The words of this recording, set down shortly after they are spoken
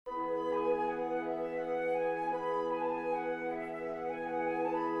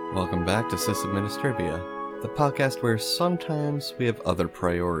Welcome back to Sysadministrivia, the podcast where sometimes we have other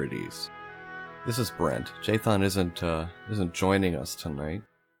priorities. This is Brent. Jathan isn't joining us tonight.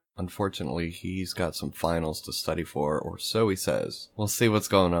 Unfortunately, he's got some finals to study for, or so he says. We'll see what's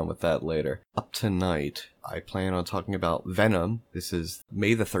going on with that later. Up tonight, I plan on talking about Venom. This is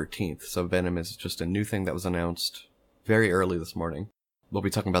May the 13th, so Venom is just a new thing that was announced very early this morning. We'll be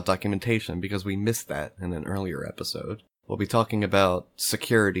talking about documentation because we missed that in an earlier episode. We'll be talking about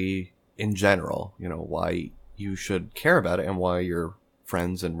security in general, why you should care about it and why your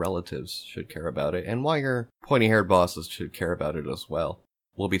friends and relatives should care about it and why your pointy-haired bosses should care about it as well.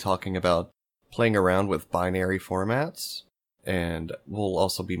 We'll be talking about playing around with binary formats, and we'll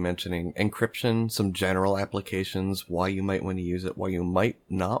also be mentioning encryption, some general applications, why you might want to use it, why you might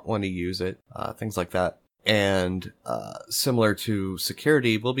not want to use it, things like that. And similar to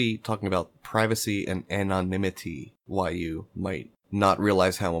security, we'll be talking about privacy and anonymity, why you might not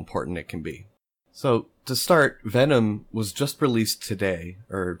realize how important it can be. So, to start, Venom was just released today,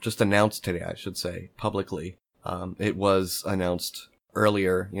 or just announced today, I should say, publicly. It was announced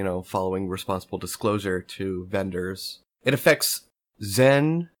earlier, following responsible disclosure to vendors. It affects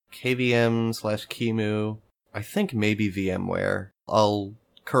Zen, KVM/QEMU, I think maybe VMware. I'll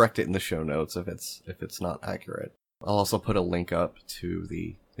correct it in the show notes if it's not accurate. I'll also put a link up to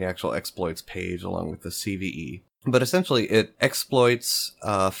the actual exploits page along with the CVE. But essentially, it exploits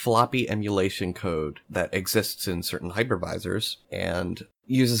floppy emulation code that exists in certain hypervisors and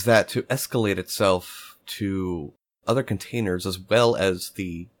uses that to escalate itself to other containers as well as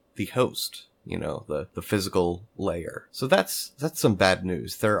the host, the physical layer. So that's some bad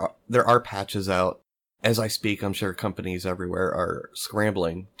news. There are patches out. As I speak, I'm sure companies everywhere are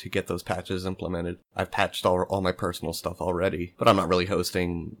scrambling to get those patches implemented. I've patched all my personal stuff already, but I'm not really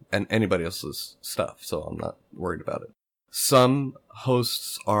hosting anybody else's stuff, so I'm not worried about it. Some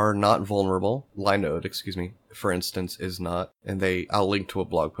hosts are not vulnerable. Linode, for instance, is not, and I'll link to a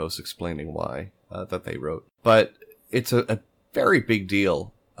blog post explaining why that they wrote. But it's a very big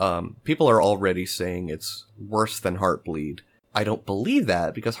deal. People are already saying it's worse than Heartbleed. I don't believe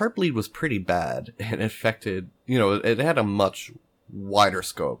that because Heartbleed was pretty bad and affected, it had a much wider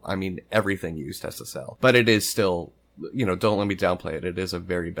scope. I mean, everything used SSL. But it is still, don't let me downplay it. It is a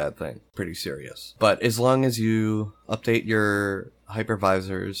very bad thing. Pretty serious. But as long as you update your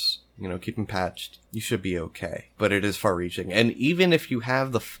hypervisors, keep them patched, you should be okay. But it is far-reaching. And even if you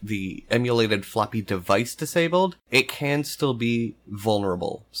have the emulated floppy device disabled, it can still be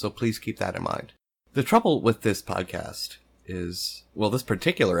vulnerable. So please keep that in mind. The trouble with this podcast is, this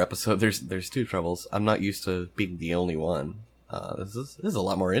particular episode, there's two troubles. I'm not used to being the only one. This is a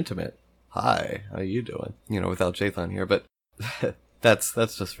lot more intimate. Hi, how you doing? Without Jathan here, but that's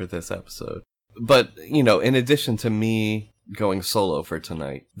just for this episode. But, in addition to me going solo for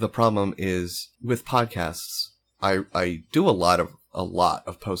tonight, the problem is with podcasts, I do a lot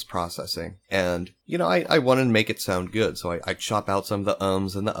of post-processing, and, I wanted to make it sound good, so I chop out some of the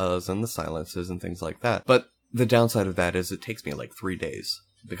ums and the uhs and the silences and things like that. But the downside of that is it takes me like 3 days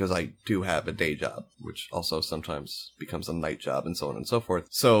because I do have a day job, which also sometimes becomes a night job and so on and so forth.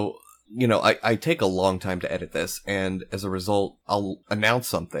 So, I take a long time to edit this, and as a result, I'll announce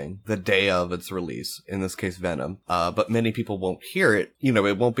something the day of its release, in this case Venom, but many people won't hear it.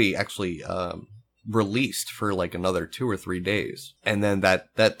 It won't be actually released for like another 2 or 3 days. And then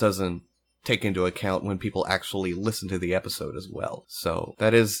that doesn't take into account when people actually listen to the episode as well. So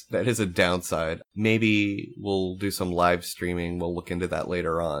that is a downside. Maybe we'll do some live streaming. We'll look into that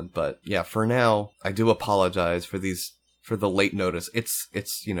later on. But yeah, for now, I do apologize for the late notice. It's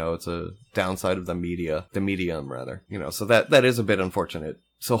a downside of the medium rather. So that is a bit unfortunate.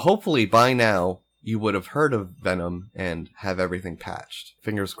 So hopefully by now you would have heard of Venom and have everything patched.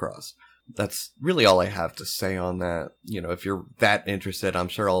 Fingers crossed. That's really all I have to say on that. If you're that interested, I'm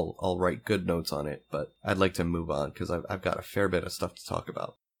sure I'll write good notes on it, but I'd like to move on because I've got a fair bit of stuff to talk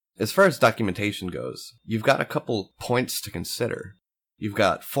about. As far as documentation goes, you've got a couple points to consider. You've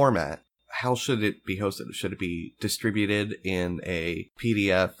got format. How should it be hosted? Should it be distributed in a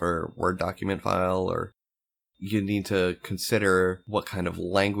PDF or Word document file, or you need to consider what kind of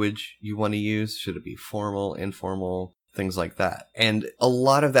language you want to use? Should it be formal, informal? Things like that. And a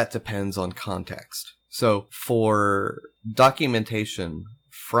lot of that depends on context. So for documentation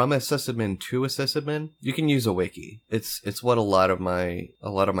from a sysadmin to a sysadmin, you can use a wiki. It's what a lot of my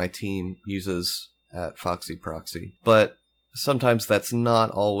team uses at Foxy Proxy. But sometimes that's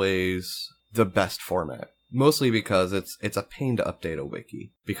not always the best format. Mostly because it's a pain to update a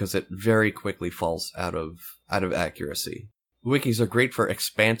wiki because it very quickly falls out of accuracy. Wikis are great for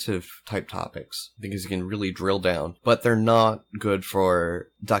expansive type topics because you can really drill down, but they're not good for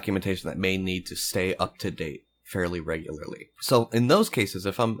documentation that may need to stay up to date fairly regularly. So in those cases,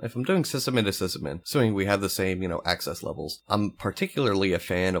 if I'm doing sysadmin to sysadmin, assuming we have the same, access levels, I'm particularly a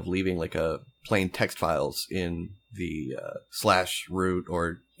fan of leaving like a plain text files in the /root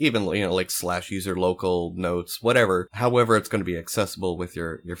or even, like /user local notes, whatever, however it's going to be accessible with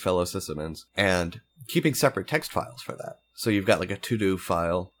your fellow sysadmins, and keeping separate text files for that. So you've got like a to-do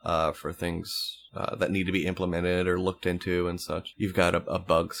file for things that need to be implemented or looked into and such. You've got a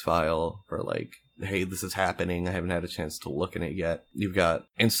bugs file for like, hey, this is happening, I haven't had a chance to look in it yet. You've got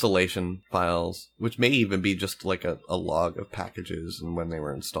installation files, which may even be just like a log of packages and when they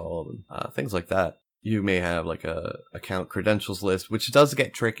were installed and things like that. You may have like a account credentials list, which does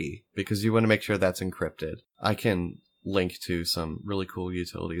get tricky because you want to make sure that's encrypted. I can link to some really cool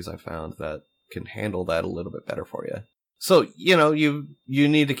utilities I found that can handle that a little bit better for you. So, you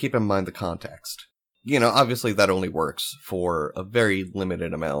need to keep in mind the context. Obviously that only works for a very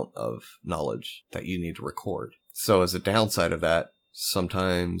limited amount of knowledge that you need to record. So as a downside of that,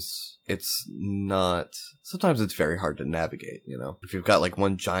 sometimes it's very hard to navigate, if you've got like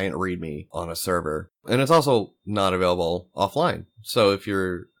one giant readme on a server, and it's also not available offline. So if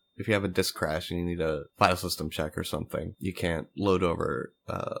you have a disk crash and you need a file system check or something, you can't load over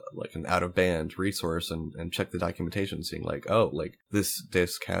like an out-of-band resource and check the documentation, seeing like, oh, like this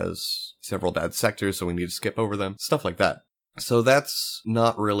disk has several bad sectors, so we need to skip over them, stuff like that. So that's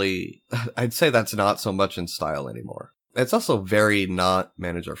not really, I'd say that's not so much in style anymore. It's also very not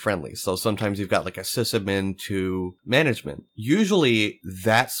manager friendly. So sometimes you've got like a sysadmin to management. Usually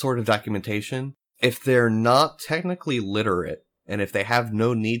that sort of documentation, if they're not technically literate, and if they have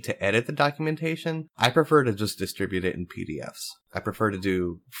no need to edit the documentation, I prefer to just distribute it in PDFs. I prefer to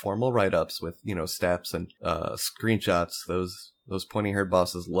do formal write-ups with, steps and screenshots. Those pointy-haired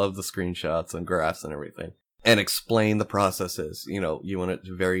bosses love the screenshots and graphs and everything. And explain the processes. You want it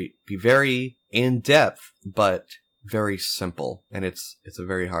to be very in-depth, but very simple. And it's a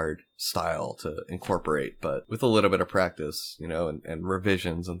very hard style to incorporate, but with a little bit of practice, and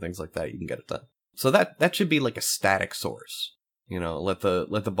revisions and things like that, you can get it done. So that should be like a static source. Let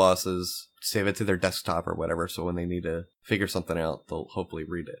the bosses save it to their desktop or whatever, so when they need to figure something out, they'll hopefully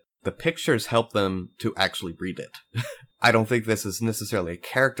read it. The pictures help them to actually read it. I don't think this is necessarily a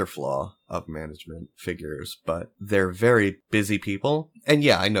character flaw of management figures, but they're very busy people. And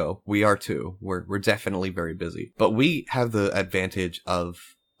yeah, I know, we are too. We're definitely very busy. But we have the advantage of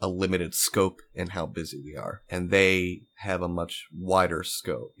a limited scope in how busy we are. And they have a much wider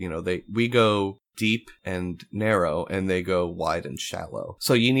scope. We go deep and narrow, and they go wide and shallow.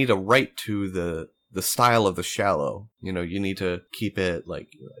 So you need to write to the style of the shallow. You need to keep it like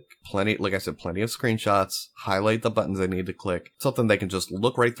plenty, like I said, plenty of screenshots, highlight the buttons they need to click, something they can just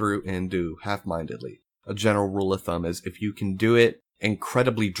look right through and do half-mindedly. A general rule of thumb is if you can do it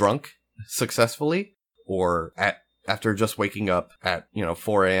incredibly drunk successfully, or after just waking up at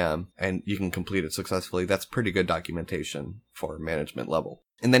 4 a.m. and you can complete it successfully, that's pretty good documentation for management level.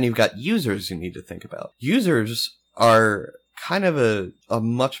 And then you've got users you need to think about. Users are kind of a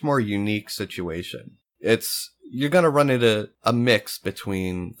much more unique situation. You're going to run into a mix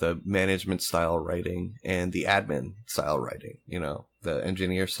between the management style writing and the admin style writing, the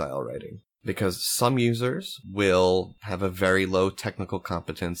engineer style writing. Because some users will have a very low technical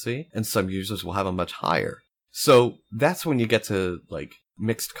competency and some users will have a much higher. So that's when you get to like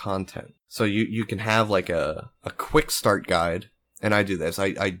mixed content. So you can have like a quick start guide. And I do this.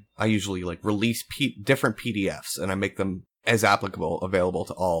 I usually like release different PDFs and I make them as applicable, available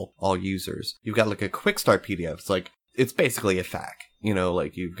to all users. You've got like a quick start PDF. It's basically a FAQ.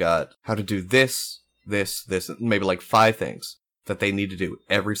 Like you've got how to do this, maybe like 5 things that they need to do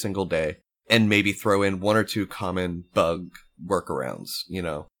every single day. And maybe throw in 1 or 2 common bug workarounds,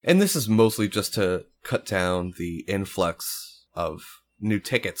 And this is mostly just to cut down the influx of new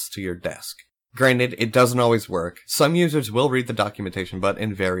tickets to your desk. Granted, it doesn't always work. Some users will read the documentation, but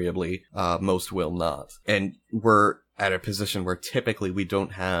invariably, most will not. And we're at a position where typically we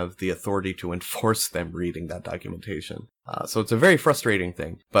don't have the authority to enforce them reading that documentation. So it's a very frustrating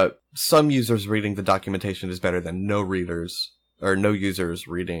thing. But some users reading the documentation is better than no users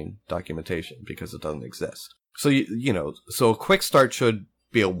reading documentation because it doesn't exist. So, so a quick start should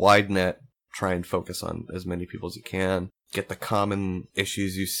be a wide net. Try and focus on as many people as you can. Get the common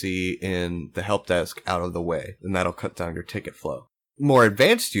issues you see in the help desk out of the way, and that'll cut down your ticket flow. More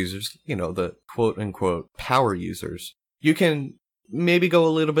advanced users, the quote-unquote power users, you can maybe go a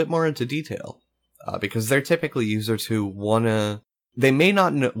little bit more into detail, because they're typically users who they may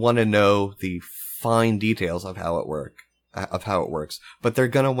not want to know the fine details of how it works, of how it works, but they're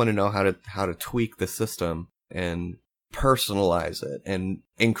going to want to know how to tweak the system and personalize it and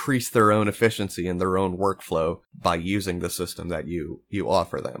increase their own efficiency and their own workflow by using the system that you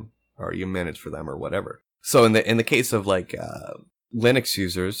offer them or you manage for them or whatever. So in the case of like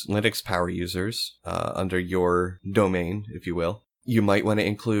Linux power users under your domain, if you will, you might want to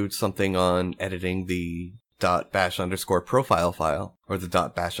include something on editing the .bash_profile file or the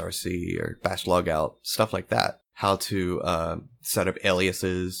 .bashrc or bash logout, stuff like that. How to set up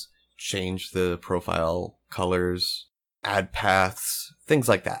aliases, change the profile colors, add paths, things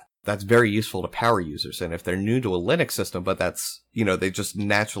like that. That's very useful to power users. And if they're new to a Linux system, but that's, they just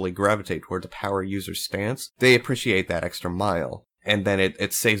naturally gravitate towards a power user stance, they appreciate that extra mile. And then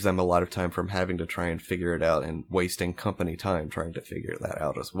it saves them a lot of time from having to try and figure it out and wasting company time trying to figure that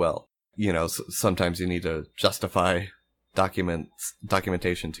out as well. Sometimes you need to justify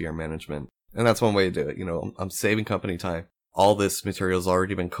documentation to your management. And that's one way to do it. I'm saving company time. All this material's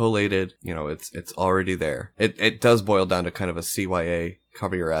already been collated. It's already there. It does boil down to kind of a CYA,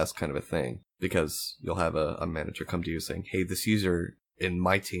 cover your ass kind of a thing, because you'll have a manager come to you saying, hey, this user in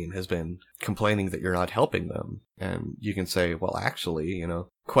my team has been complaining that you're not helping them. And you can say, well, actually,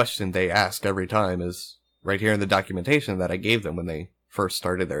 question they ask every time is right here in the documentation that I gave them when they first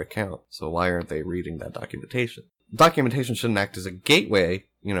started their account. So why aren't they reading that documentation? Documentation shouldn't act as a gateway,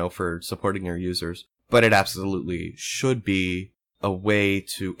 for supporting your users, but it absolutely should be a way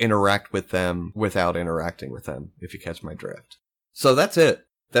to interact with them without interacting with them, if you catch my drift. So that's it.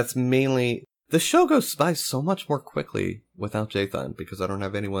 That's mainly... The show goes by so much more quickly without Jathan, because I don't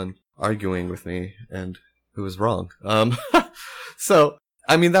have anyone arguing with me and who is wrong. So,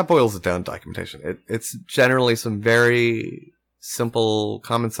 that boils it down to documentation. It's generally some very simple,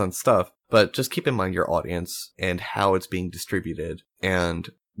 common sense stuff, but just keep in mind your audience and how it's being distributed and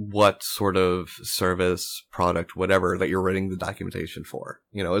what sort of service, product, whatever that you're writing the documentation for.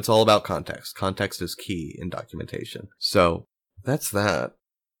 It's all about context. Context is key in documentation. So that's that.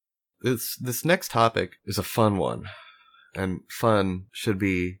 This next topic is a fun one. And fun should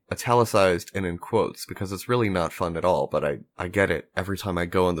be italicized and in quotes, because it's really not fun at all, but I get it every time I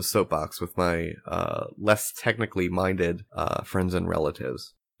go on the soapbox with my less technically minded friends and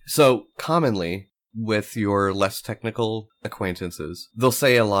relatives. So commonly, with your less technical acquaintances, they'll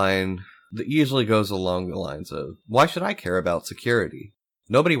say a line that usually goes along the lines of, why should I care about security?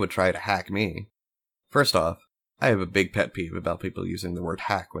 Nobody would try to hack me. First off, I have a big pet peeve about people using the word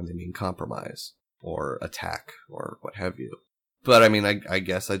hack when they mean compromise or attack or what have you. But I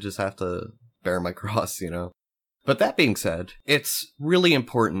guess I just have to bear my cross, But that being said, it's really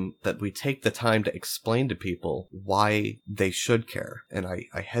important that we take the time to explain to people why they should care. And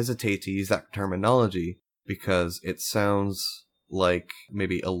I hesitate to use that terminology because it sounds like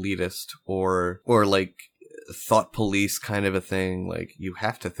maybe elitist or like thought police kind of a thing, like you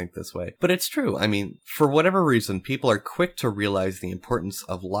have to think this way. But it's true. For whatever reason, people are quick to realize the importance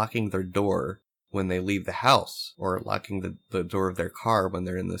of locking their door when they leave the house, or locking the door of their car when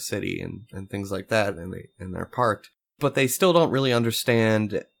they're in the city and things like that, and they're parked. But they still don't really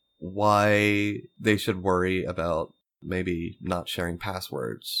understand why they should worry about maybe not sharing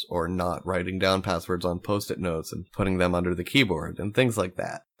passwords or not writing down passwords on Post-it notes and putting them under the keyboard and things like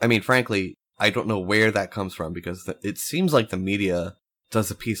that. Frankly, I don't know where that comes from, because it seems like the media does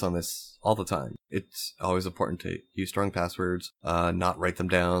a piece on this all the time. It's always important to use strong passwords, not write them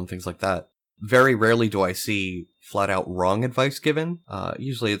down, things like that. Very rarely do I see flat out wrong advice given.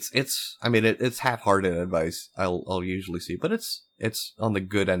 Usually it's half-hearted advice I'll usually see, but it's on the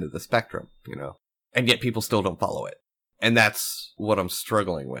good end of the spectrum, and yet people still don't follow it. And that's what I'm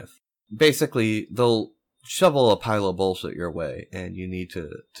struggling with. Basically, they'll shovel a pile of bullshit your way, and you need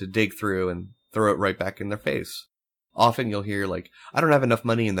to dig through and throw it right back in their face. Often you'll hear like, I don't have enough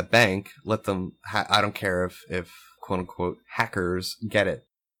money in the bank, let them, I don't care if quote unquote hackers get it.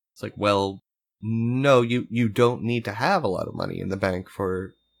 It's like, well, no, you don't need to have a lot of money in the bank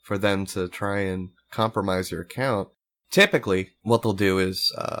for them to try and compromise your account. Typically, what they'll do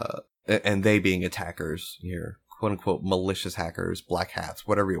is, and they being attackers, your quote unquote malicious hackers, black hats,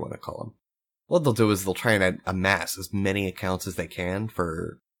 whatever you want to call them. What they'll do is they'll try and amass as many accounts as they can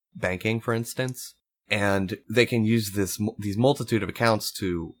for banking, for instance. And they can use these multitude of accounts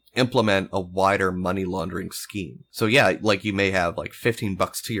to implement a wider money laundering scheme. So yeah, like you may have like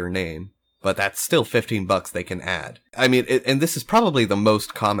 $15 to your name, but that's still $15 they can add. And this is probably the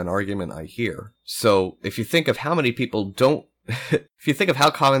most common argument I hear. So if you think of how many people don't, if you think of how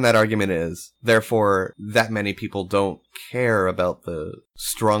common that argument is, therefore that many people don't care about the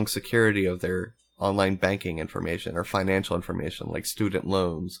strong security of their online banking information or financial information like student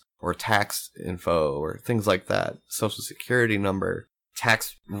loans or tax info or things like that, social security number,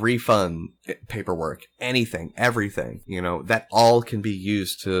 tax refund paperwork, anything, everything, that all can be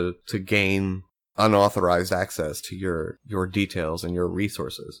used to gain unauthorized access to your details and your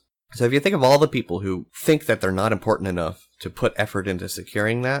resources. So if you think of all the people who think that they're not important enough to put effort into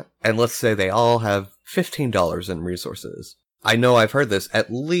securing that, and let's say they all have $15 in resources. I know I've heard this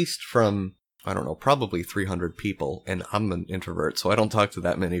at least from, I don't know, probably 300 people, and I'm an introvert, so I don't talk to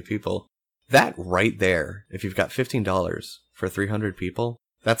that many people. That right there, if you've got $15 for 300 people,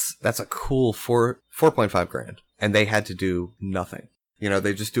 that's a cool 4.5 grand. And they had to do nothing.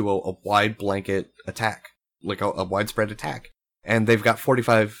 They just do a wide blanket attack, like a widespread attack. And they've got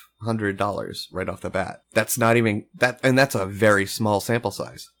 $4,500 right off the bat. That's not even that, and that's a very small sample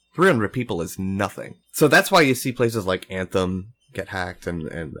size. 300 people is nothing. So that's why you see places like Anthem get hacked,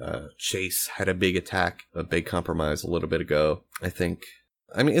 and Chase had a big attack, a big compromise a little bit ago, I think.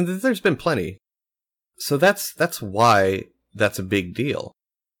 I mean, there's been plenty. So that's why that's a big deal.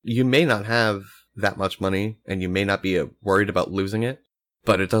 You may not have that much money, and you may not be worried about losing it,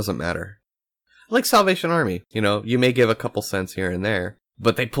 but it doesn't matter. Like Salvation Army, you may give a couple cents here and there,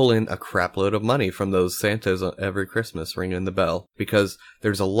 but they pull in a crap load of money from those Santas every Christmas ringing the bell, because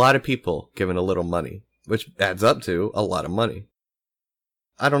there's a lot of people giving a little money, which adds up to a lot of money.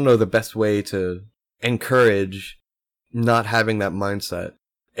 I don't know the best way to encourage not having that mindset.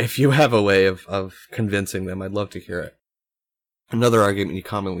 If you have a way of convincing them, I'd love to hear it. Another argument you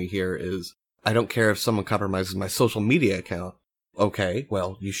commonly hear is, I don't care if someone compromises my social media account. Okay,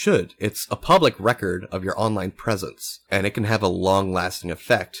 well, you should. It's a public record of your online presence, and it can have a long-lasting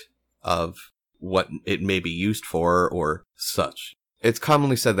effect of what it may be used for or such. It's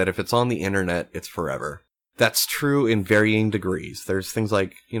commonly said that if it's on the internet, it's forever. That's true in varying degrees. There's things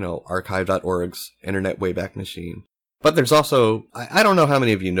like, archive.org's Internet Wayback Machine. But there's also, I don't know how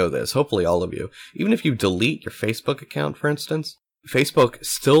many of you know this, hopefully all of you. Even if you delete your Facebook account, for instance, Facebook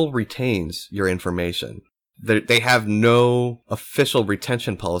still retains your information. They have no official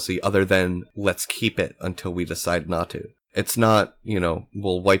retention policy other than let's keep it until we decide not to. It's not,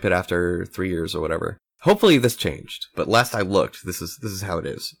 we'll wipe it after 3 years or whatever. Hopefully this changed, but last I looked, this is how it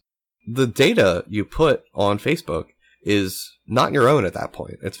is. The data you put on Facebook is not your own at that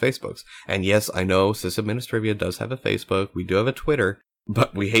point. It's Facebook's. And yes, I know Sysadministrivia does have a Facebook. We do have a Twitter,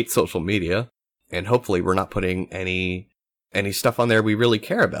 but we hate social media. And hopefully we're not putting any stuff on there we really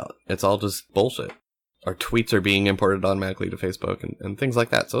care about. It's all just bullshit. Our tweets are being imported automatically to Facebook and things like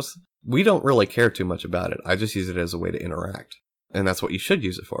that. So we don't really care too much about it. I just use it as a way to interact. And that's what you should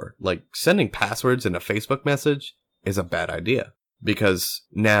use it for. Like, sending passwords in a Facebook message is a bad idea, because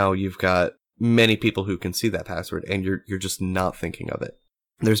now you've got many people who can see that password, and you're just not thinking of it.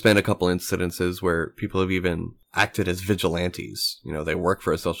 There's been a couple incidences where people have even acted as vigilantes. They work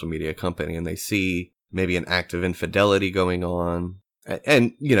for a social media company and they see maybe an act of infidelity going on.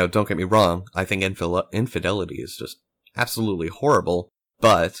 And, don't get me wrong, I think infidelity is just absolutely horrible,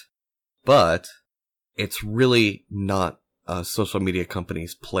 but it's really not a social media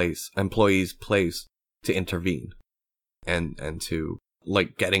company's employees' place to intervene and to,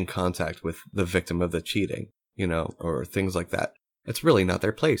 like, get in contact with the victim of the cheating, or things like that. It's really not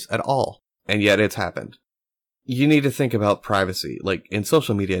their place at all. And yet it's happened. You need to think about privacy. Like, in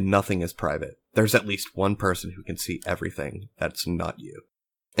social media, nothing is private. There's at least one person who can see everything that's not you.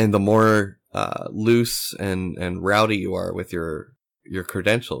 And the more loose and rowdy you are with your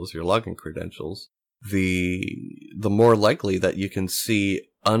credentials, your login credentials, the more likely that you can see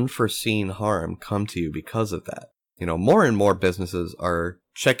unforeseen harm come to you because of that. More and more businesses are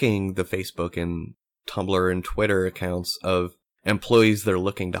checking the Facebook and Tumblr and Twitter accounts of employees they're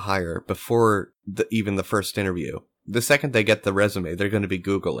looking to hire before even the first interview. The second they get the resume, they're going to be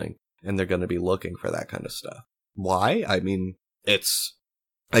Googling, and they're going to be looking for that kind of stuff. Why? I mean,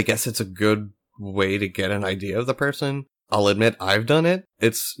 I guess it's a good way to get an idea of the person. I'll admit I've done it.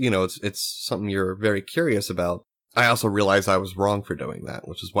 It's something you're very curious about. I also realize I was wrong for doing that,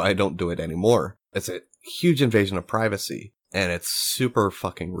 which is why I don't do it anymore. It's a huge invasion of privacy, and it's super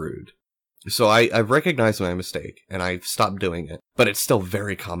fucking rude. So I've recognized my mistake, and I've stopped doing it, but it's still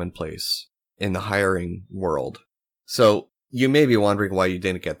very commonplace in the hiring world. So you may be wondering why you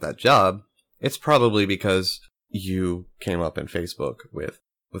didn't get that job. It's probably because you came up in Facebook with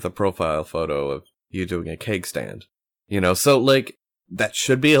a profile photo of you doing a keg stand. So, like, that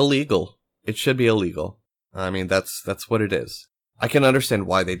should be illegal. It should be illegal. I mean, that's what it is. I can understand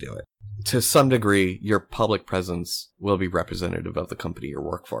why they do it. To some degree, your public presence will be representative of the company you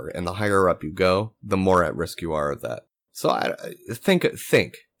work for, and the higher up you go, the more at risk you are of that. So think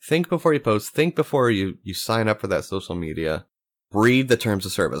Think before you post. Think before you sign up for that social media. Read the terms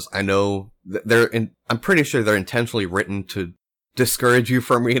of service. I know I'm pretty sure they're intentionally written to discourage you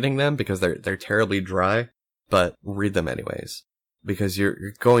from reading them because they're terribly dry, but read them anyways, because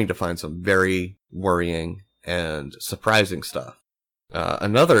you're going to find some very worrying and surprising stuff.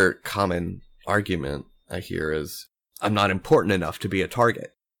 Another common argument I hear is, I'm not important enough to be a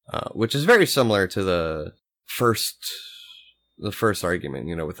target, which is very similar to the first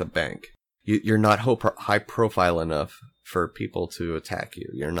argument, with a bank. You're not high profile enough for people to attack you.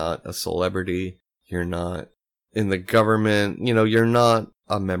 You're not a celebrity. You're not in the government. You're not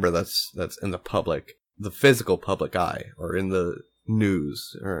a member that's in the physical public eye, or in the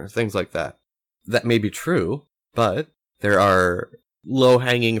news, or things like that. That may be true, but there are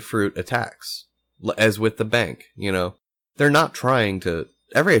low-hanging fruit attacks, as with the bank. They're not trying to.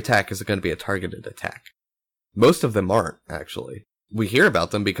 Every attack isn't going to be a targeted attack. Most of them aren't, actually. We hear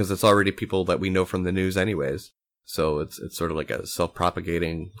about them because it's already people that we know from the news anyways. So it's sort of like a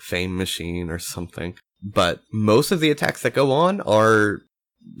self-propagating fame machine or something. But most of the attacks that go on are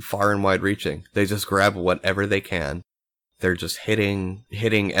far and wide-reaching. They just grab whatever they can. They're just hitting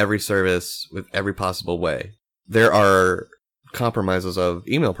every service with every possible way. There are compromises of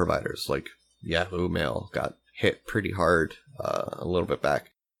email providers, like Yahoo Mail got hit pretty hard a little bit back.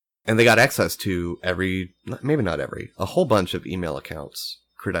 And they got access to a whole bunch of email accounts,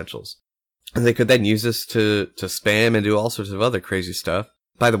 credentials. And they could then use this to spam and do all sorts of other crazy stuff.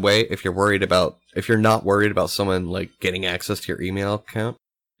 By the way, if you're not worried about someone like getting access to your email account,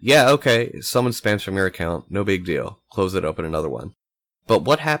 yeah, okay, someone spams from your account, no big deal. Close it, open another one. But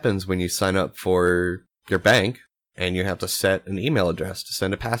what happens when you sign up for your bank and you have to set an email address to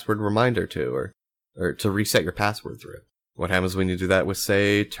send a password reminder to, or to reset your password through? What happens when you do that with,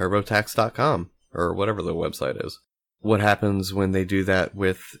 say, TurboTax.com, or whatever the website is? What happens when they do that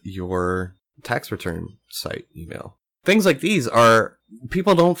with your tax return site email? Things like these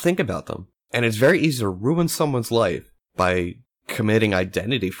people don't think about them. And it's very easy to ruin someone's life by committing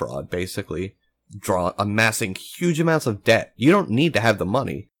identity fraud, basically. Amassing huge amounts of debt. You don't need to have the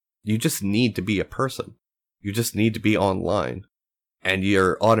money. You just need to be a person. You just need to be online. And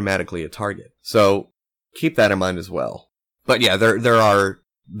you're automatically a target. So keep that in mind as well. But yeah,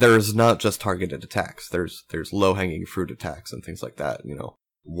 there's not just targeted attacks. There's low-hanging fruit attacks and things like that,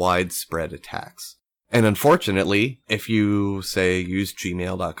 widespread attacks. And unfortunately, if you, say, use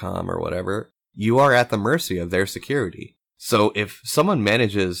gmail.com or whatever, you are at the mercy of their security. So if someone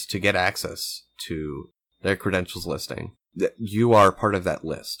manages to get access to their credentials listing, you are part of that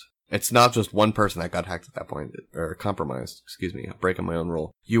list. It's not just one person that got hacked at that point, or compromised, I'm breaking my own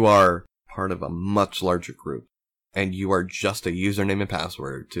rule. You are part of a much larger group. And you are just a username and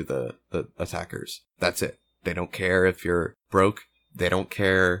password to the attackers. That's it. They don't care if you're broke. They don't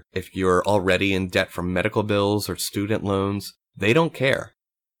care if you're already in debt from medical bills or student loans. They don't care.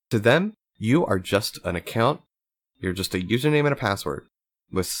 To them, you are just an account. You're just a username and a password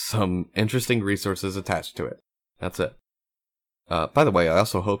with some interesting resources attached to it. That's it. By the way, I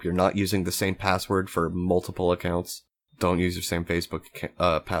also hope you're not using the same password for multiple accounts. Don't use your same Facebook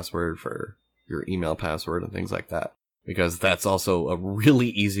password for your email password and things like that, because that's also a really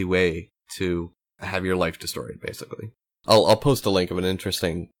easy way to have your life destroyed, basically. I'll post a link of an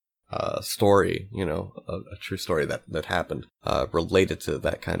interesting story, a true story that happened related to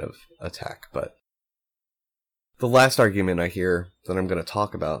that kind of attack. But the last argument I hear that I'm going to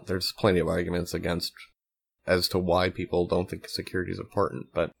talk about, there's plenty of arguments as to why people don't think security is important,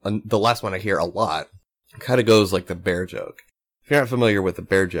 but the last one I hear a lot kind of goes like the bear joke. If you're not familiar with the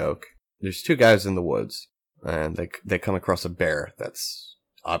bear joke, there's two guys in the woods, and they come across a bear that's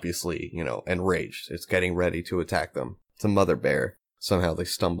obviously, enraged. It's getting ready to attack them. It's a mother bear. Somehow they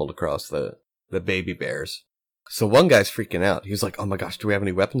stumbled across the baby bears. So one guy's freaking out. He's like, oh my gosh, do we have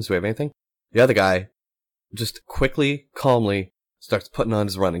any weapons? Do we have anything? The other guy just quickly, calmly starts putting on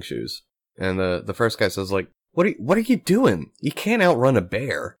his running shoes. And the first guy says, like, what are you doing? You can't outrun a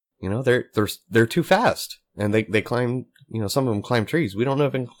bear. They're too fast. And they climb, some of them climb trees. We don't know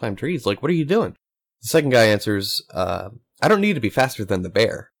if they can climb trees. Like, what are you doing? The second guy answers, I don't need to be faster than the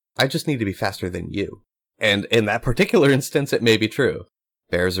bear. I just need to be faster than you. And in that particular instance, it may be true.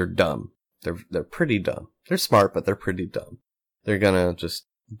 Bears are dumb. They're pretty dumb. They're smart, but they're pretty dumb. They're gonna just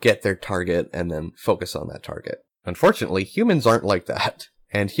get their target and then focus on that target. Unfortunately, humans aren't like that.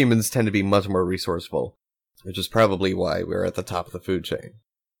 And humans tend to be much more resourceful, which is probably why we're at the top of the food chain.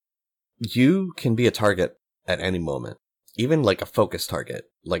 You can be a target at any moment, even like a focus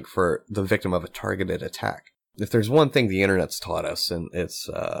target, like for the victim of a targeted attack. If there's one thing the internet's taught us, and it's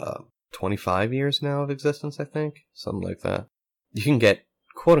 25 years now of existence, I think, something like that, you can get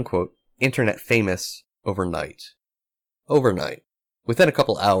quote unquote, internet famous overnight. Overnight. Within a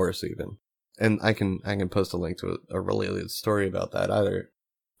couple hours even. And I can post a link to a related story about that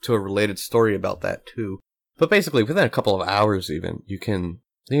too. But basically, within a couple of hours even, you can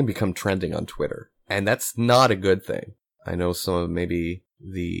become trending on Twitter. And that's not a good thing. I know some of maybe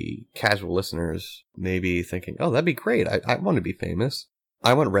the casual listeners may be thinking, oh, that'd be great. I want to be famous.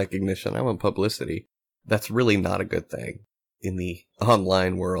 I want recognition. I want publicity. That's really not a good thing in the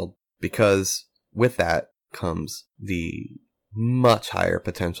online world, because with that comes the much higher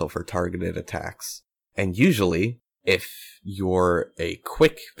potential for targeted attacks. And usually, if you're a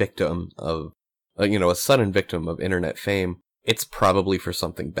quick victim of, a sudden victim of internet fame, it's probably for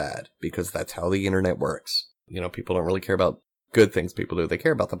something bad, because that's how the internet works. People don't really care about good things people do. They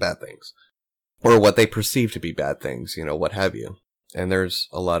care about the bad things, or what they perceive to be bad things, what have you. And there's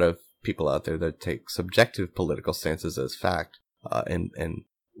a lot of people out there that take subjective political stances as fact, and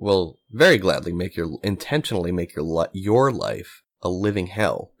will very gladly intentionally make your life a living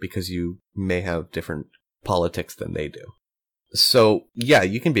hell because you may have different politics than they do. So yeah,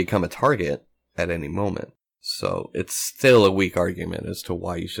 you can become a target at any moment. So it's still a weak argument as to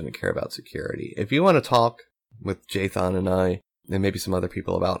why you shouldn't care about security. If you want to talk with Jathan and I, and maybe some other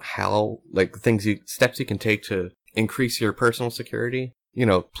people, about how, steps you can take to increase your personal security,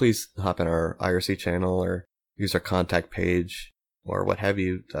 please hop in our IRC channel or use our contact page or what have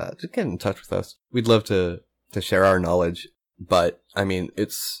you, to get in touch with us. We'd love to share our knowledge, but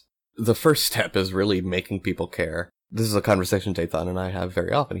it's the first step is really making people care. This is a conversation Jathan and I have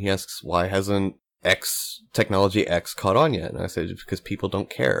very often. He asks, why hasn't technology X caught on yet? And I say, it's because people don't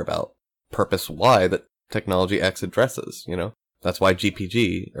care about purpose Y that technology X addresses, That's why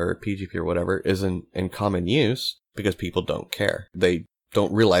GPG or PGP or whatever isn't in common use, because people don't care. They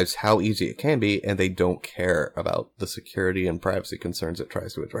don't realize how easy it can be, and they don't care about the security and privacy concerns it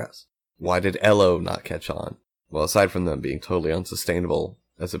tries to address. Why did ELO not catch on? Well, aside from them being totally unsustainable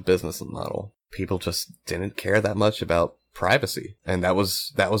as a business model, people just didn't care that much about privacy. And that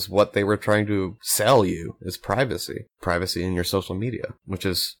was what they were trying to sell you, is privacy. Privacy in your social media, which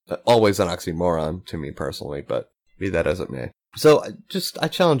is always an oxymoron to me personally, but be that as it may. So I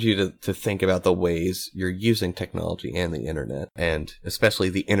challenge you to think about the ways you're using technology and the internet, and especially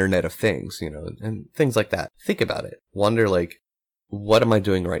the Internet of Things, and things like that. Think about it. Wonder, what am I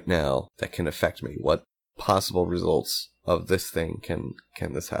doing right now that can affect me? What possible results of this thing can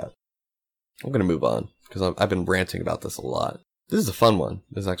this have? I'm going to move on, because I've been ranting about this a lot. This is a fun one.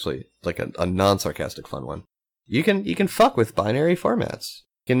 This is actually a non-sarcastic fun one. You can fuck with binary formats.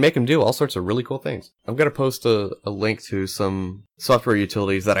 You can make them do all sorts of really cool things. I'm going to post a link to some software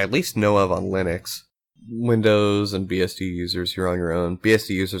utilities that I at least know of on Linux. Windows and BSD users, you're on your own. BSD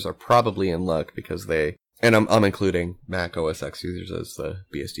users are probably in luck, because and I'm including Mac OS X users as the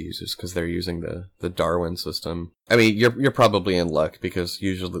BSD users, because they're using the Darwin system. You're probably in luck, because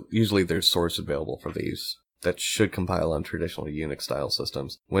usually there's source available for these that should compile on traditional Unix style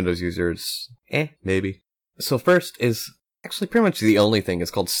systems. Windows users, maybe. So first is actually pretty much the only thing. Is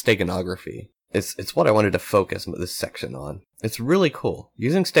called steganography. It's what I wanted to focus this section on. It's really cool.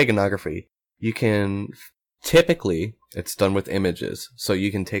 Using steganography, you can typically, it's done with images. So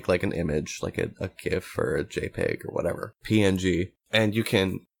you can take an image, like a GIF or a JPEG or whatever, PNG, and you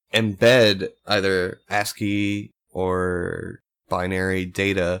can embed either ASCII or binary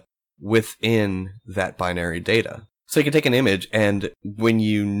data within that binary data. So you can take an image, and when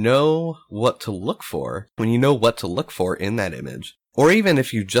you know what to look for in that image, or even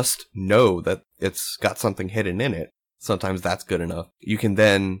if you just know that it's got something hidden in it, sometimes that's good enough. You can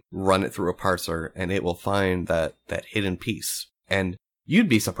then run it through a parser, and it will find that hidden piece. And you'd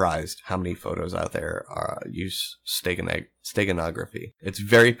be surprised how many photos out there use steganography. It's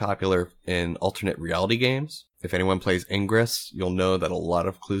very popular in alternate reality games. If anyone plays Ingress, you'll know that a lot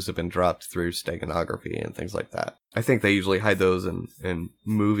of clues have been dropped through steganography and things like that. I think they usually hide those in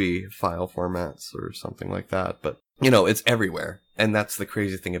movie file formats or something like that, but it's everywhere. And that's the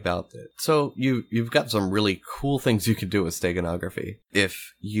crazy thing about it. So you've got some really cool things you can do with steganography.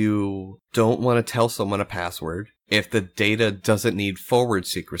 If you don't want to tell someone a password, if the data doesn't need forward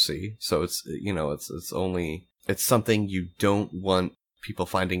secrecy, so it's something you don't want people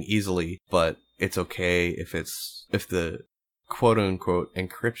finding easily, but it's okay if the quote unquote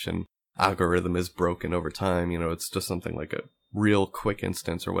encryption algorithm is broken over time, it's just something like a real quick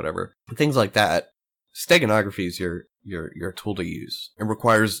instance or whatever. Things like that. Steganography is your tool to use. It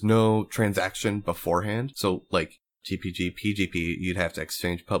requires no transaction beforehand. So GPG, PGP, you'd have to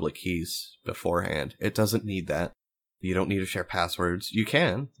exchange public keys beforehand. It doesn't need that. You don't need to share passwords. You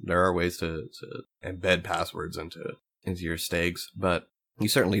can. There are ways to embed passwords into your stegs, but You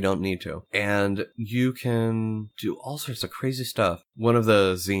certainly don't need to. And you can do all sorts of crazy stuff. One of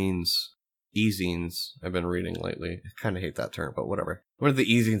the e-zines I've been reading lately, I kind of hate that term, but whatever. One of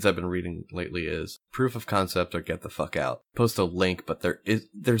the e-zines I've been reading lately is Proof of Concept or Get the Fuck Out. Post a link, but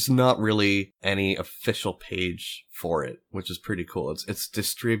there's not really any official page for it, which is pretty cool. It's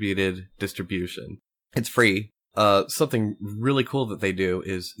distributed distribution. It's free. Something really cool that they do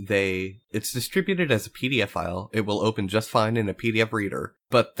is it's distributed as a PDF file. It will open just fine in a PDF reader.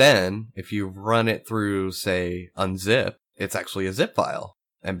 But then, if you run it through, say, Unzip, it's actually a zip file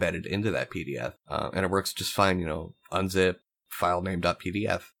embedded into that PDF. And it works just fine, unzip,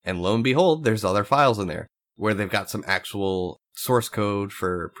 filename.pdf. And lo and behold, there's other files in there where they've got some actual source code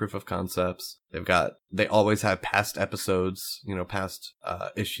for proof of concepts. They always have past episodes, past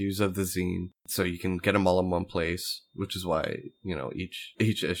issues of the zine, so you can get them all in one place, which is why,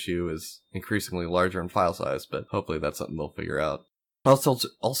 each issue is increasingly larger in file size, but hopefully that's something they'll figure out. Also,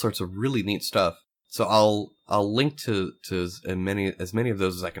 all sorts of really neat stuff. So I'll link to as many of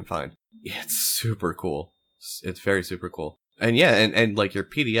those as I can find. It's super cool. It's very super cool. And yeah, and like your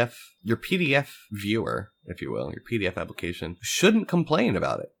PDF viewer, if you will, your PDF application shouldn't complain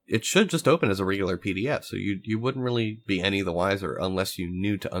about it. It should just open as a regular PDF. So you wouldn't really be any the wiser unless you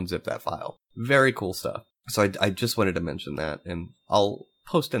knew to unzip that file. Very cool stuff. So I just wanted to mention that, and I'll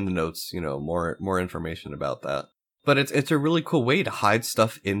post in the notes, more information about that. But it's a really cool way to hide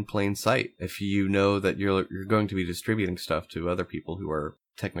stuff in plain sight. If you know that you're going to be distributing stuff to other people who are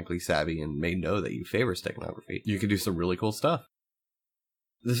technically savvy and may know that you favor steganography, you can do some really cool stuff.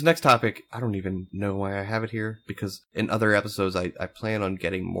 This next topic, I don't even know why I have it here, because in other episodes I plan on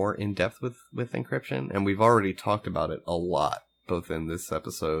getting more in-depth with encryption, and we've already talked about it a lot, both in this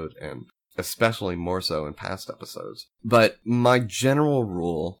episode and especially more so in past episodes. But my general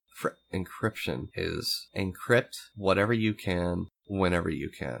rule for encryption is encrypt whatever you can, whenever you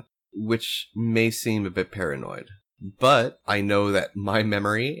can, which may seem a bit paranoid. But I know that my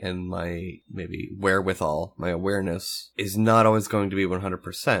memory and my maybe wherewithal, my awareness, is not always going to be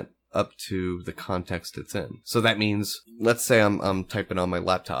 100% up to the context it's in. So that means, let's say I'm typing on my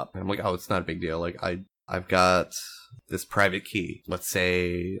laptop, and I'm like, oh, it's not a big deal. Like, I've got this private key. Let's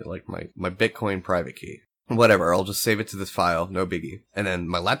say, like, my Bitcoin private key. Whatever, I'll just save it to this file, no biggie. And then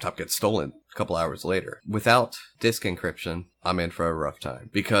my laptop gets stolen a couple hours later. Without disk encryption, I'm in for a rough time,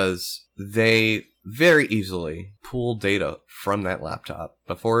 because they very easily pull data from that laptop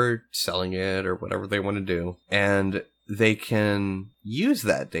before selling it or whatever they want to do, and they can use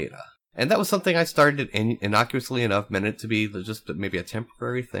that data. And that was something I started innocuously enough, meant it to be just maybe a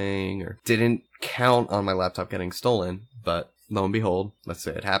temporary thing, or didn't count on my laptop getting stolen, but lo and behold, let's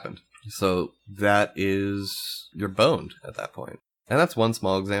say it happened. So that is, you're boned at that point. And that's one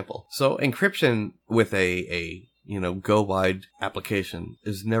small example. So encryption with a go wide application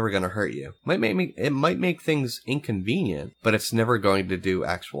is never going to hurt you. It might make things inconvenient, but it's never going to do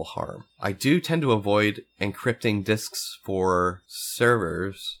actual harm. I do tend to avoid encrypting disks for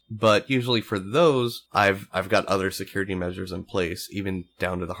servers, but usually for those, I've got other security measures in place, even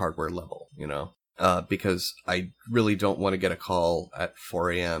down to the hardware level, because I really don't want to get a call at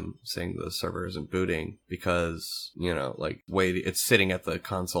 4 a.m. saying the server isn't booting because, it's sitting at the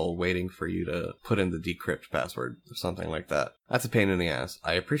console waiting for you to put in the decrypt password or something like that. That's a pain in the ass.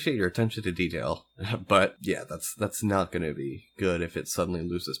 I appreciate your attention to detail, but yeah, that's not going to be good if it suddenly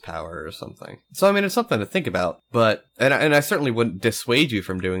loses power or something. So, I mean, it's something to think about, but, and I certainly wouldn't dissuade you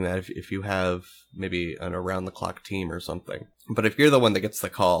from doing that if you have maybe an around-the-clock team or something. But if you're the one that gets the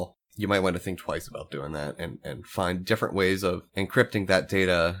call, you might want to think twice about doing that and find different ways of encrypting that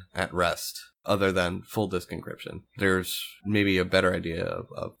data at rest other than full disk encryption. There's maybe a better idea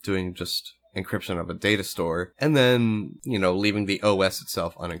of doing just encryption of a data store and then, leaving the OS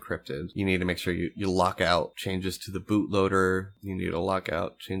itself unencrypted. You need to make sure you lock out changes to the bootloader. You need to lock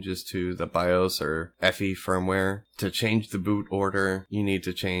out changes to the BIOS or FE firmware. To change the boot order, you need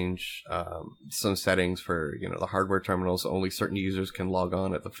to change some settings for, the hardware terminals. Only certain users can log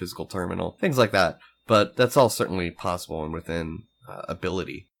on at the physical terminal. Things like that. But that's all certainly possible and within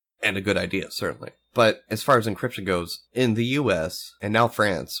ability. And a good idea, certainly. But as far as encryption goes, in the US, and now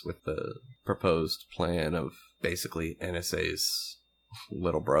France, with the proposed plan of basically NSA's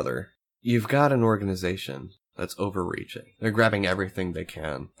little brother, you've got an organization that's overreaching. They're grabbing everything they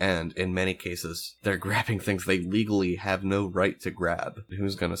can, and in many cases, they're grabbing things they legally have no right to grab.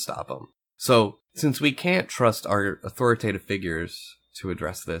 Who's going to stop them? So, since we can't trust our authoritative figures to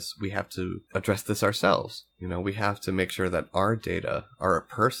address this, we have to address this ourselves. We have to make sure that our data, our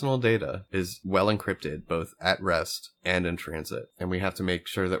personal data, is well encrypted, both at rest and in transit. And we have to make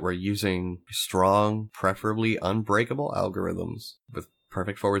sure that we're using strong, preferably unbreakable algorithms with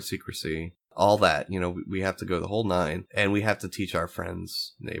perfect forward secrecy, all that. We have to go the whole nine, and we have to teach our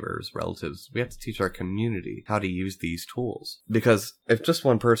friends, neighbors, relatives, we have to teach our community how to use these tools. Because if just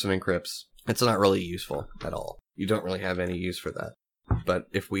one person encrypts, it's not really useful at all. You don't really have any use for that. But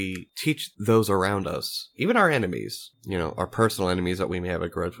if we teach those around us, even our enemies, our personal enemies that we may have a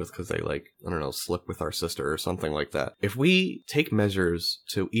grudge with because they slip with our sister or something like that. If we take measures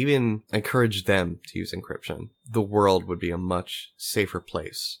to even encourage them to use encryption, the world would be a much safer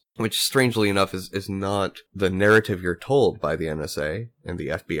place. Which, strangely enough, is not the narrative you're told by the NSA and the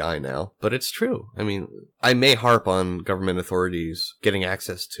FBI now, but it's true. I mean, I may harp on government authorities getting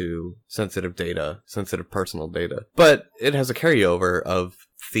access to sensitive personal data, but it has a carryover of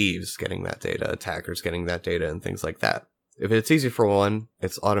thieves getting that data, attackers getting that data, and things like that. If it's easy for one,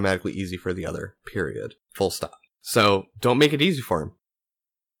 it's automatically easy for the other, period. Full stop. So, don't make it easy for them.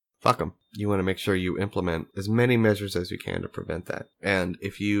 Fuck them. You want to make sure you implement as many measures as you can to prevent that. And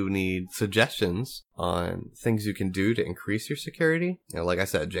if you need suggestions on things you can do to increase your security, like I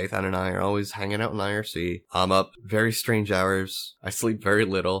said, Jathan and I are always hanging out in IRC. I'm up very strange hours. I sleep very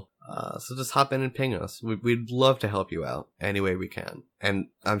little. So just hop in and ping us. We'd love to help you out any way we can. And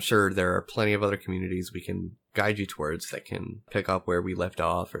I'm sure there are plenty of other communities we can guide you towards that can pick up where we left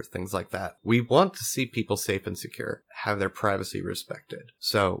off or things like that. We want to see people safe and secure, have their privacy respected.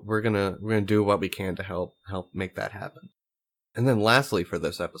 So we're gonna do what we can to help make that happen. And then lastly for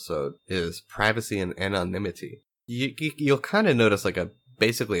this episode is privacy and anonymity. You'll kind of notice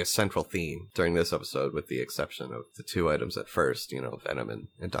basically a central theme during this episode, with the exception of the two items at first, Venom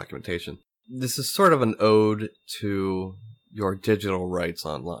and documentation. This is sort of an ode to your digital rights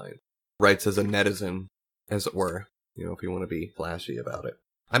online. Rights as a netizen, as it were, if you want to be flashy about it.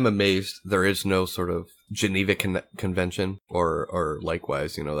 I'm amazed there is no sort of Geneva Convention or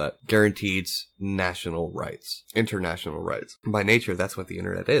likewise, that guarantees national rights, international rights. By nature, that's what the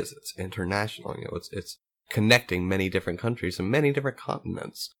internet is. It's international, it's connecting many different countries and many different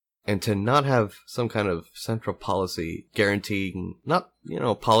continents. And to not have some kind of central policy guaranteeing, not,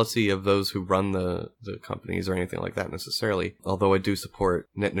 policy of those who run the companies or anything like that necessarily, although I do support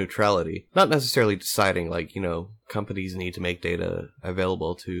net neutrality, not necessarily deciding companies need to make data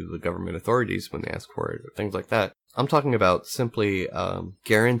available to the government authorities when they ask for it or things like that. I'm talking about simply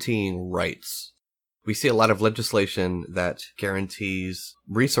guaranteeing rights. We see a lot of legislation that guarantees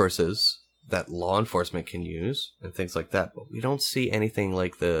resources that law enforcement can use and things like that, but we don't see anything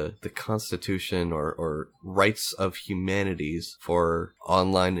like the Constitution or rights of humanities for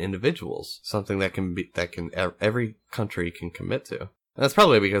online individuals, something that every country can commit to. And that's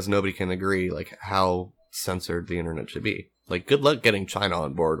probably because nobody can agree how censored the internet should be. Good luck getting China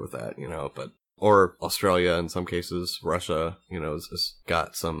on board with that, or Australia in some cases, Russia, has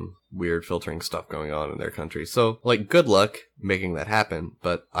got some weird filtering stuff going on in their country. So good luck making that happen,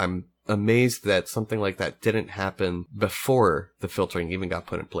 but I'm amazed that something like that didn't happen before the filtering even got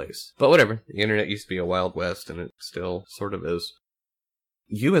put in place. But whatever, the internet used to be a wild west, and it still sort of is.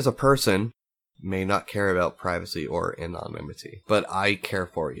 You as a person may not care about privacy or anonymity, but I care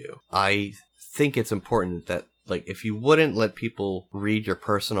for you. I think it's important that if you wouldn't let people read your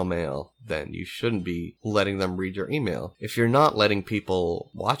personal mail, then you shouldn't be letting them read your email. If you're not letting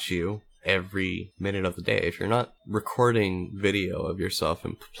people watch you every minute of the day, if you're not recording video of yourself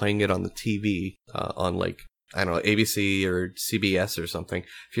and playing it on the TV, on ABC or CBS or something,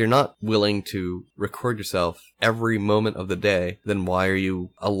 if you're not willing to record yourself every moment of the day, then why are you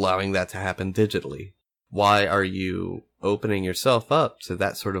allowing that to happen digitally? Why are you opening yourself up to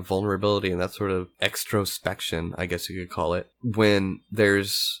that sort of vulnerability and that sort of extrospection, I guess you could call it, when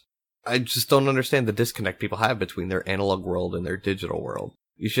I just don't understand the disconnect people have between their analog world and their digital world.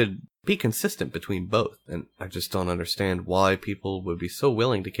 You should be consistent between both, and I just don't understand why people would be so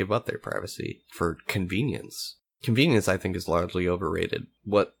willing to give up their privacy for convenience. Convenience, I think, is largely overrated.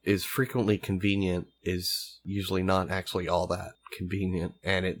 What is frequently convenient is usually not actually all that convenient,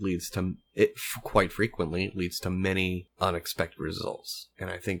 and it quite frequently leads to many unexpected results.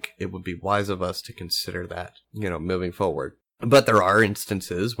 And I think it would be wise of us to consider that, moving forward. But there are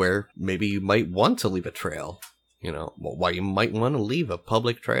instances where maybe you might want to leave a trail. Why you might want to leave a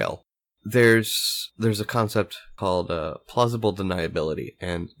public trail. There's a concept called plausible deniability,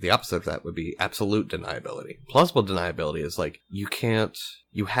 and the opposite of that would be absolute deniability. Plausible deniability is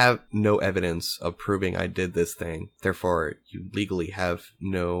you have no evidence of proving I did this thing, therefore you legally have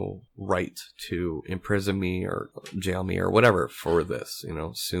no right to imprison me or jail me or whatever for this,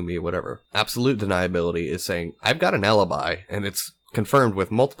 sue me, whatever. Absolute deniability is saying, I've got an alibi, and it's confirmed with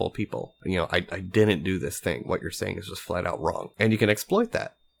multiple people. I didn't do this thing. What you're saying is just flat out wrong. And you can exploit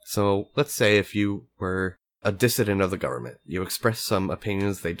that. So let's say if you were a dissident of the government. You express some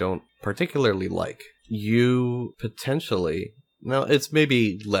opinions they don't particularly like. You potentially... Now, it's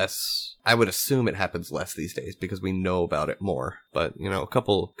maybe less... I would assume it happens less these days because we know about it more. But, a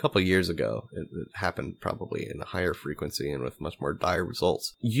couple years ago, it happened probably in a higher frequency and with much more dire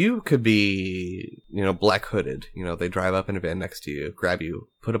results. You could be, black hooded. They drive up in a van next to you, grab you,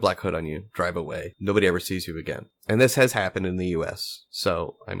 put a black hood on you, drive away. Nobody ever sees you again. And this has happened in the US.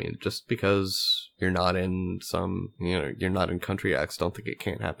 So, just because you're not in you're not in country X, don't think it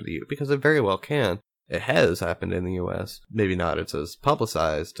can't happen to you. Because it very well can. It has happened in the US. Maybe not it's as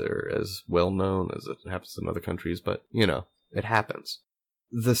publicized or as well known as it happens in other countries, but, it happens.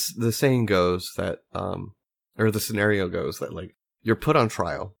 The saying goes that, or the scenario goes that, you're put on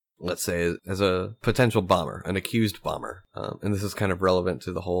trial, let's say, as a potential bomber, an accused bomber. And this is kind of relevant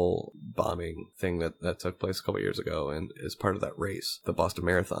to the whole bombing thing that took place a couple years ago and is part of that race, the Boston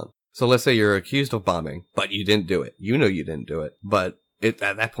Marathon. So let's say you're accused of bombing, but you didn't do it. You know you didn't do it, but at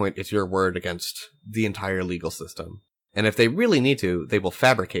that point, it's your word against the entire legal system. And if they really need to, they will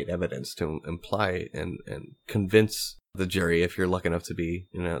fabricate evidence to imply and convince the jury, if you're lucky enough to be,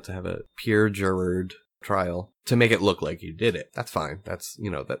 to have a peer-jured trial, to make it look like you did it. That's fine. That's,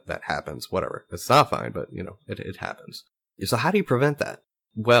 that happens, whatever. It's not fine, but, it happens. So how do you prevent that?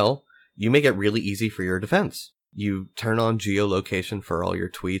 Well, you make it really easy for your defense. You turn on geolocation for all your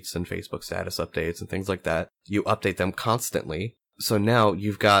tweets and Facebook status updates and things like that. You update them constantly. So now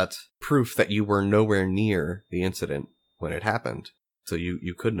you've got proof that you were nowhere near the incident when it happened. So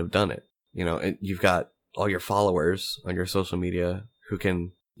you couldn't have done it. And you've got all your followers on your social media who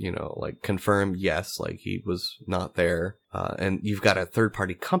can, confirm, yes, he was not there. And you've got a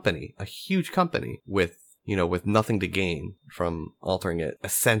third-party company, a huge company with nothing to gain from altering it,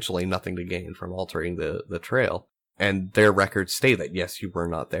 essentially nothing to gain from altering the trail. And their records state that, yes, you were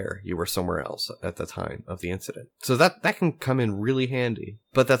not there. You were somewhere else at the time of the incident. So that can come in really handy.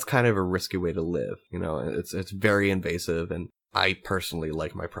 But that's kind of a risky way to live. It's very invasive. And I personally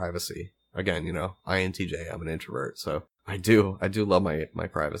like my privacy. Again, INTJ, I'm an introvert. So I do love my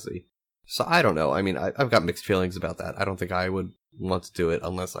privacy. So I don't know. I've got mixed feelings about that. I don't think I would want to do it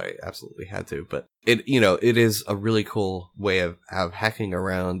unless I absolutely had to. But it is a really cool way of hacking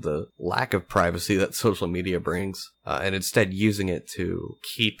around the lack of privacy that social media brings, and instead using it to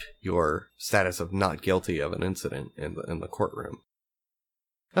keep your status of not guilty of an incident in the courtroom.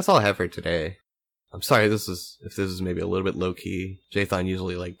 That's all I have for today. I'm sorry if this is maybe a little bit low key. Jathan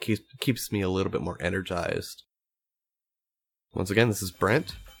usually keeps me a little bit more energized. Once again, this is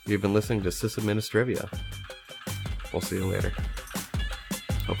Brent. You've been listening to Sysadministrivia. We'll see you later.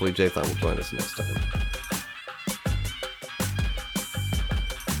 Hopefully Jathan will join us next time.